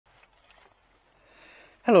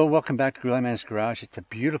Hello, welcome back to Gorilla Man's Garage. It's a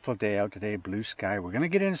beautiful day out today, blue sky. We're going to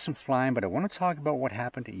get into some flying, but I want to talk about what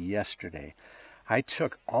happened yesterday. I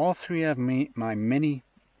took all three of my mini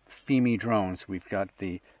Fimi drones. We've got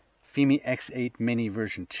the Fimi X8 Mini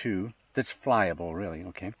version 2 that's flyable, really,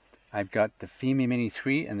 okay? I've got the Fimi Mini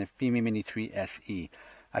 3 and the Fimi Mini 3 SE.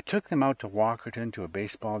 I took them out to Walkerton to a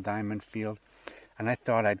baseball diamond field, and I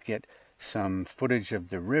thought I'd get some footage of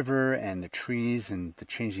the river and the trees and the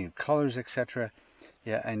changing of colors, etc.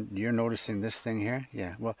 Yeah, and you're noticing this thing here?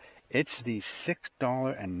 Yeah, well, it's the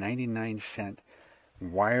 $6.99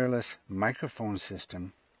 wireless microphone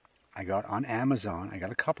system I got on Amazon. I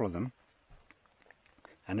got a couple of them,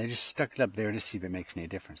 and I just stuck it up there to see if it makes any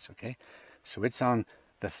difference, okay? So it's on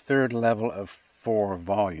the third level of 4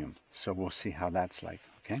 volume, so we'll see how that's like,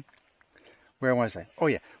 okay? Where was I? Oh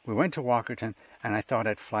yeah, we went to Walkerton, and I thought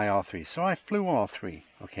I'd fly all 3, so I flew all 3,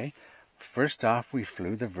 okay? First off, we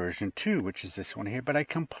flew the version 2, which is this one here, but I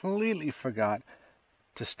completely forgot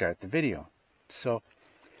to start the video. So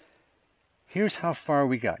here's how far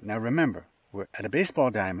we got. Now remember, we're at a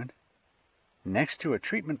baseball diamond, next to a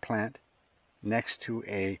treatment plant, next to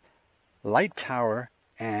a light tower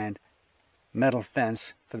and metal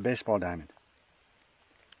fence for the baseball diamond.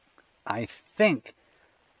 I think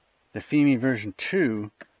the Fimi version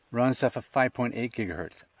 2 runs off of 5.8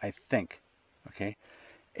 gigahertz, I think, okay?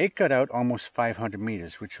 It got out almost 500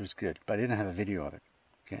 meters, which was good, but I didn't have a video of it.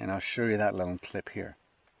 Okay, and I'll show you that little clip here.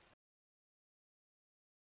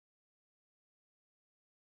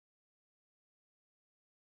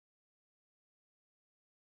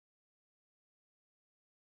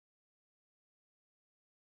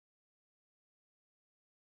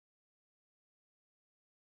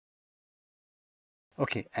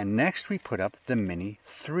 Okay, and next we put up the Mini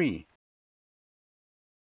 3.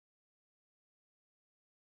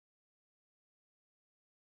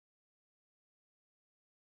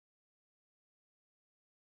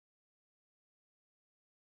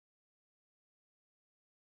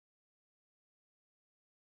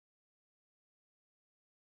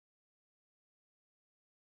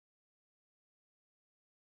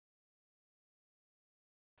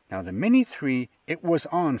 Now the Mini 3, it was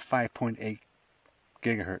on 5.8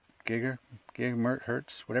 gigahertz,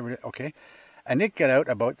 whatever it is, okay? And it got out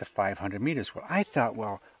about the 500 meters. Well, I thought,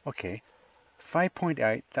 well, okay,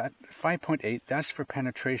 5.8, that's for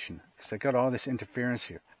penetration, because I got all this interference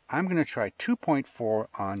here. I'm going to try 2.4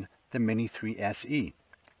 on the Mini 3 SE.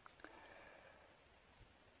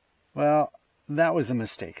 Well, that was a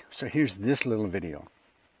mistake. So here's this little video.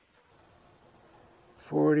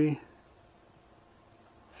 40,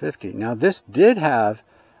 50. Now this did have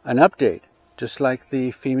an update, just like the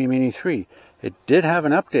Fimi Mini 3. It did have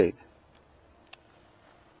an update.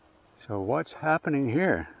 So what's happening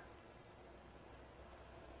here?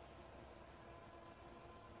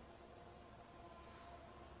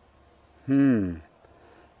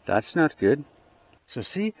 That's not good. So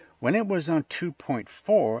see, when it was on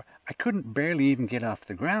 2.4, I couldn't barely even get off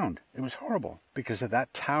the ground. It was horrible because of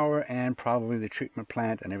that tower and probably the treatment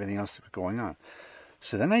plant and everything else that was going on.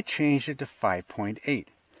 So then I changed it to 5.8,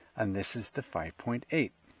 and this is the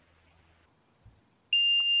 5.8.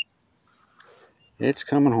 It's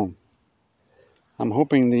coming home. I'm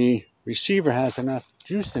hoping the receiver has enough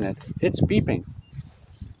juice in it. It's beeping.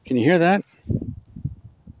 Can you hear that?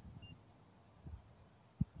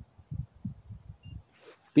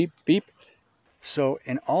 Beep, beep. So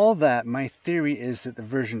in all that, my theory is that the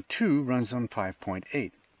version 2 runs on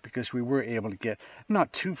 5.8 because we were able to get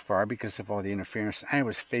not too far because of all the interference. I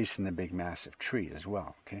was facing the big massive tree as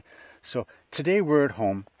well, okay? So today we're at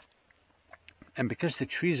home, and because the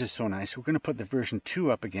trees are so nice, we're going to put the version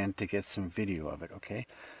 2 up again to get some video of it, okay?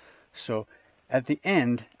 So at the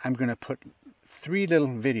end, I'm going to put 3 little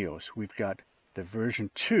videos. We've got the version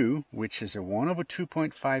 2, which is a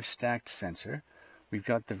 1/2.5 stacked sensor. We've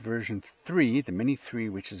got the version 3, the Mini 3,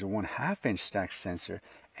 which is a 1/2 inch stacked sensor,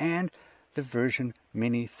 and the version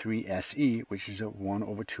Mini 3 SE, which is a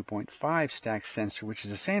 1/2.5 stacked sensor, which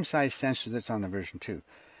is the same size sensor that's on the version 2.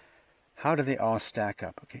 How do they all stack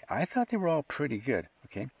up? Okay, I thought they were all pretty good,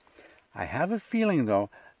 okay? I have a feeling, though,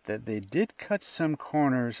 that they did cut some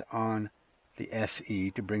corners on the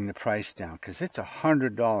SE to bring the price down, because it's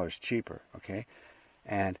 $100 cheaper, okay?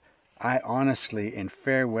 And I honestly, in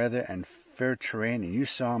fair weather and fair terrain, and you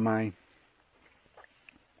saw my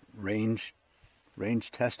range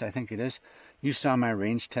test, I think it is. You saw my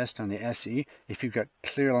range test on the SE. If you've got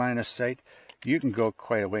clear line of sight, you can go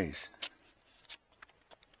quite a ways.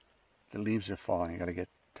 The leaves are falling. I got to get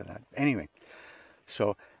to that. Anyway,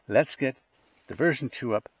 so let's get the version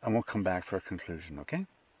 2 up, and we'll come back for a conclusion, okay?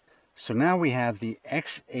 So now we have the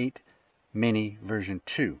X8 Mini version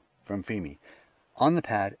 2 from Fimi. On the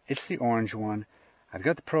pad, it's the orange one. I've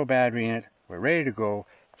got the Pro battery in it. We're ready to go.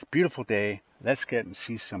 It's a beautiful day. Let's get and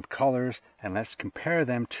see some colors, and let's compare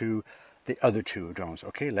them to the other two drones.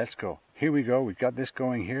 Okay, let's go. Here we go. We've got this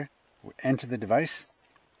going here. We enter the device.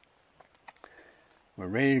 We're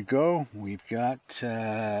ready to go. We've got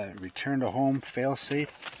return to home, fail safe,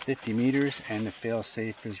 50 meters, and the fail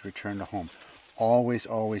safe is return to home. Always,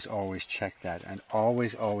 always, always check that, and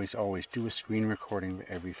always, always, always do a screen recording of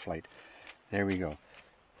every flight. There we go.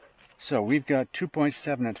 So we've got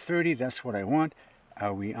 2.7 at 30. That's what I want.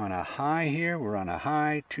 Are we on a high here? We're on a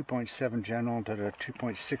high. 2.7 general to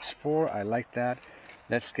 2.64. I like that.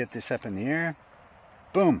 Let's get this up in the air.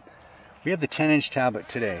 Boom. We have the 10-inch tablet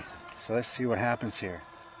today. So let's see what happens here.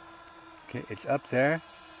 Okay, it's up there.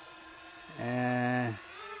 And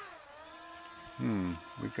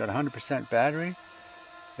we've got 100% battery.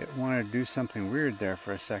 It wanted to do something weird there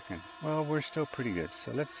for a second. Well, we're still pretty good.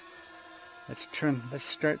 So let's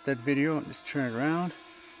start that video. Let's turn it around.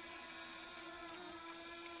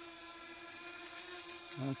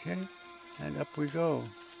 Okay, and up we go.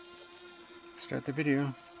 Start the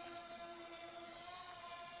video.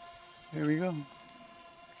 There we go.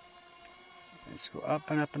 Let's go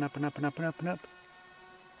up and up and up and up and up and up and up.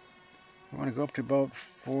 I want to go up to about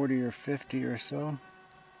 40 or 50 or so.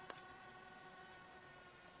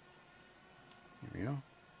 Here we go.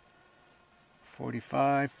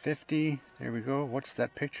 45, 50. There we go. What's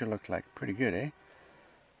that picture look like? Pretty good, eh?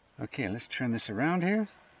 Okay, let's turn this around here.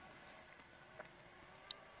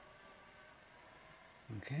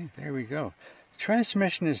 Okay, there we go. The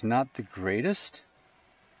transmission is not the greatest.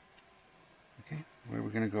 Okay, where are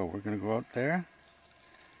we going to go? We're going to go out there.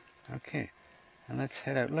 Okay, and let's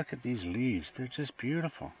head out. Look at these leaves. They're just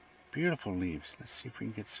beautiful. Beautiful leaves. Let's see if we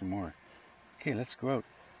can get some more. Okay, let's go out.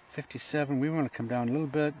 57. We want to come down a little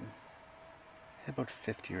bit. About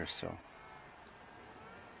 50 or so.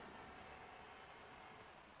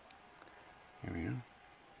 Here we go.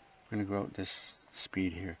 We're going to go out this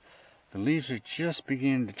speed here. The leaves are just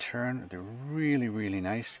beginning to turn. They're really, really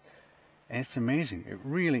nice. And it's amazing. It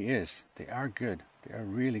really is. They are good. They are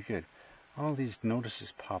really good. All these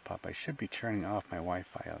notices pop up. I should be turning off my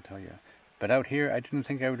Wi-Fi, I'll tell you. But out here, I didn't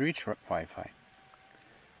think I would reach Wi-Fi.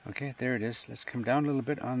 Okay, there it is. Let's come down a little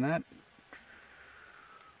bit on that.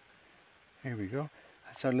 There we go.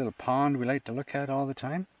 That's our little pond we like to look at all the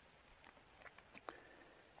time.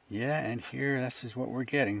 Yeah, and here, this is what we're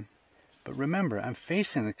getting. But remember, I'm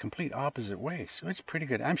facing the complete opposite way, so it's pretty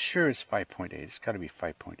good. I'm sure it's 5.8. It's got to be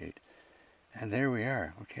 5.8. And there we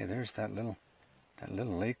are. Okay, there's that little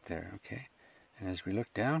lake there. Okay, and as we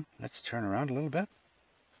look down, let's turn around a little bit.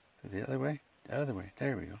 The other way. The other way.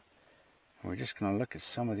 There we go. And we're just going to look at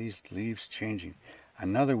some of these leaves changing.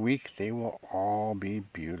 Another week, they will all be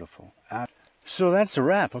beautiful. So that's a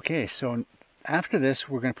wrap. Okay, so after this,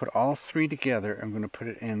 we're going to put all three together. I'm going to put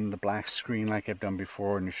it in the black screen like I've done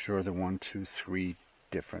before and assure the 1, 2, 3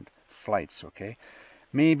 different flights, okay?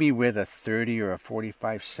 Maybe with a 30 or a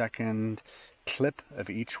 45-second clip of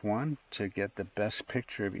each one to get the best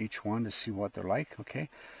picture of each one to see what they're like, okay?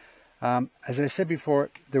 As I said before,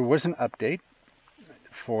 there was an update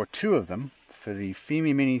for 2 of them, for the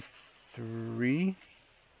Fimi Mini 3,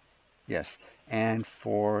 yes, and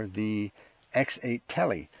for the X8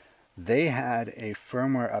 Tele. They had a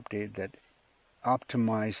firmware update that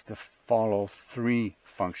optimized the follow 3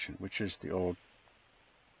 function, which is the old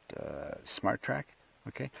Smart Track.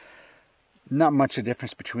 Okay, not much a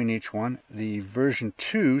difference between each one. The version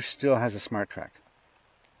 2 still has a Smart Track.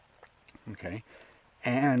 Okay,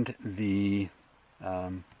 and the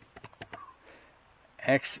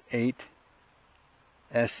X8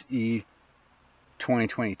 SE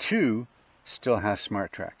 2022 still has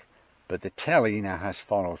Smart Track. But the Tele now has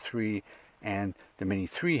follow 3, and the Mini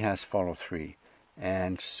 3 has follow 3,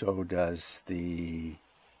 and so does the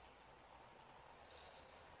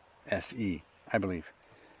SE, I believe.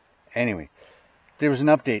 Anyway, there was an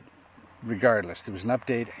update regardless. There was an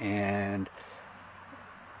update, and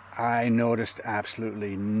I noticed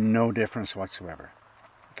absolutely no difference whatsoever.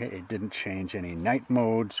 Okay, it didn't change any night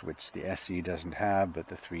modes, which the SE doesn't have, but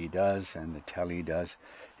the 3 does, and the Tele does.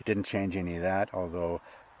 It didn't change any of that, although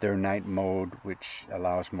their night mode, which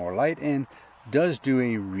allows more light in, does do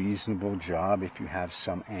a reasonable job if you have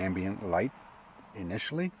some ambient light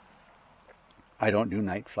initially. I don't do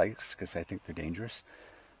night flights because I think they're dangerous.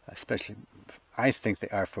 Especially, I think they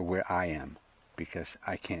are for where I am, because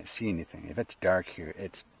I can't see anything. If it's dark here,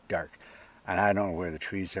 it's dark. And I don't know where the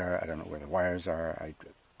trees are, I don't know where the wires are,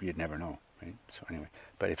 you'd never know, right? So anyway,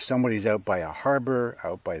 but if somebody's out by a harbor,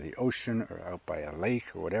 out by the ocean, or out by a lake,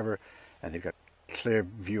 or whatever, and they've got clear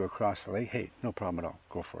view across the lake, hey, no problem at all.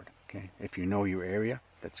 Go for it. Okay, if you know your area,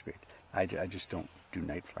 that's great. I just don't do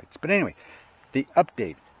night flights. But anyway, the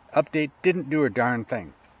update didn't do a darn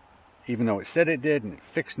thing, even though it said it did and it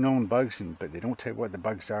fixed known bugs. But they don't tell you what the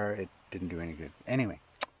bugs are. It didn't do any good. Anyway,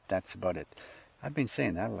 that's about it. I've been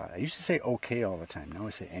saying that a lot. I used to say okay all the time. Now I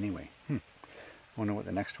say anyway. Wonder what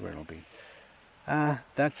the next word will be.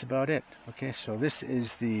 That's about it. Okay, so this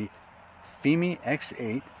is the Fimi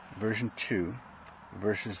X8 version 2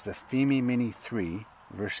 versus the Fimi Mini 3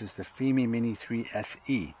 versus the Fimi Mini 3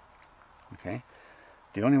 SE. Okay,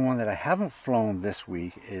 the only one that I haven't flown this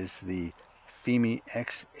week is the Fimi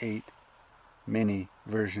X8 Mini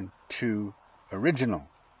version 2 original,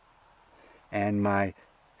 and my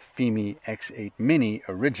Fimi X8 Mini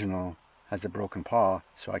original has a broken paw,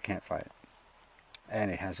 so I can't fly it, and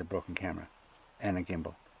it has a broken camera and a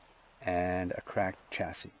gimbal and a cracked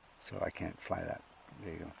chassis, so I can't fly that.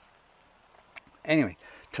 There you go. Anyway,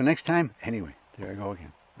 till next time. Anyway, there I go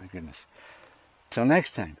again. My goodness. Till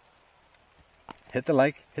next time. Hit the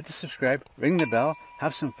like, hit the subscribe, ring the bell,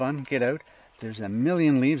 have some fun, get out. There's a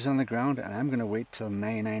million leaves on the ground, and I'm going to wait till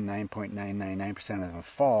 999.999% of them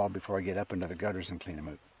fall before I get up into the gutters and clean them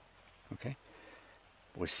out. Okay?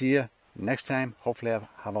 We'll see you next time. Hopefully I'll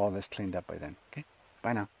have all this cleaned up by then. Okay?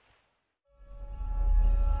 Bye now.